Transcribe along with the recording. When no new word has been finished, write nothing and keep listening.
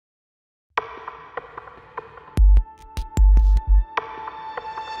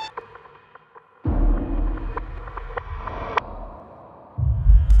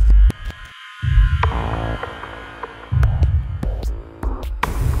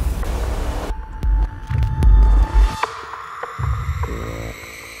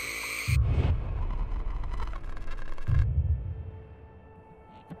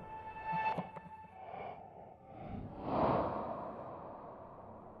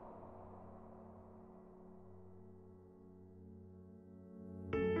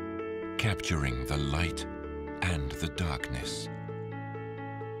capturing the light and the darkness.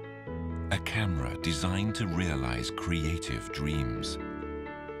 A camera designed to realize creative dreams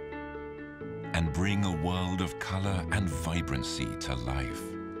and bring a world of color and vibrancy to life.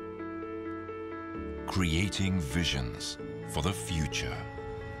 Creating visions for the future.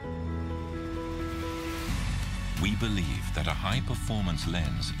 We believe that a high-performance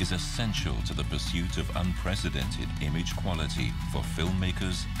lens is essential to the pursuit of unprecedented image quality for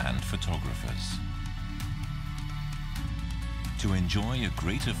filmmakers and photographers. To enjoy a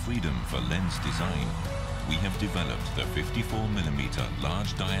greater freedom for lens design, we have developed the 54mm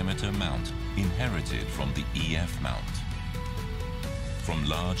large diameter mount inherited from the EF mount. From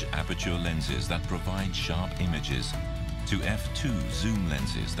large aperture lenses that provide sharp images to f2 zoom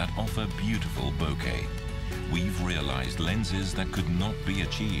lenses that offer beautiful bokeh, we've realized lenses that could not be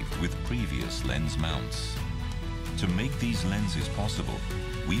achieved with previous lens mounts. To make these lenses possible,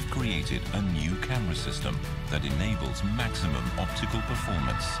 we've created a new camera system that enables maximum optical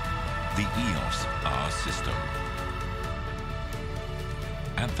performance, the Eos R system.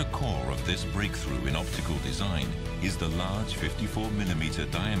 At the core of this breakthrough in optical design is the large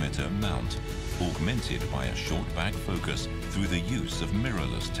 54mm diameter mount, augmented by a short back focus through the use of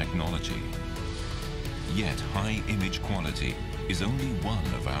mirrorless technology. Yet high image quality is only one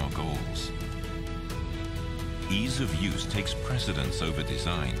of our goals. Ease of use takes precedence over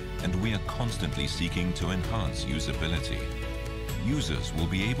design, and we are constantly seeking to enhance usability. Users will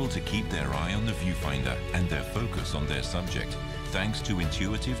be able to keep their eye on the viewfinder and their focus on their subject, thanks to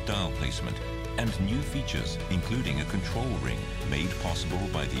intuitive dial placement and new features, including a control ring made possible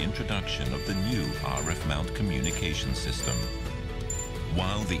by the introduction of the new RF mount communication system.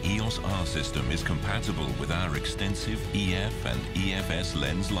 While the Eos R system is compatible with our extensive EF and EFS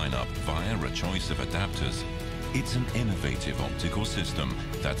lens lineup via a choice of adapters, it's an innovative optical system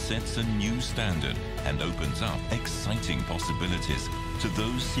that sets a new standard and opens up exciting possibilities to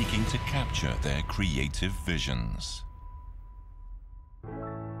those seeking to capture their creative visions.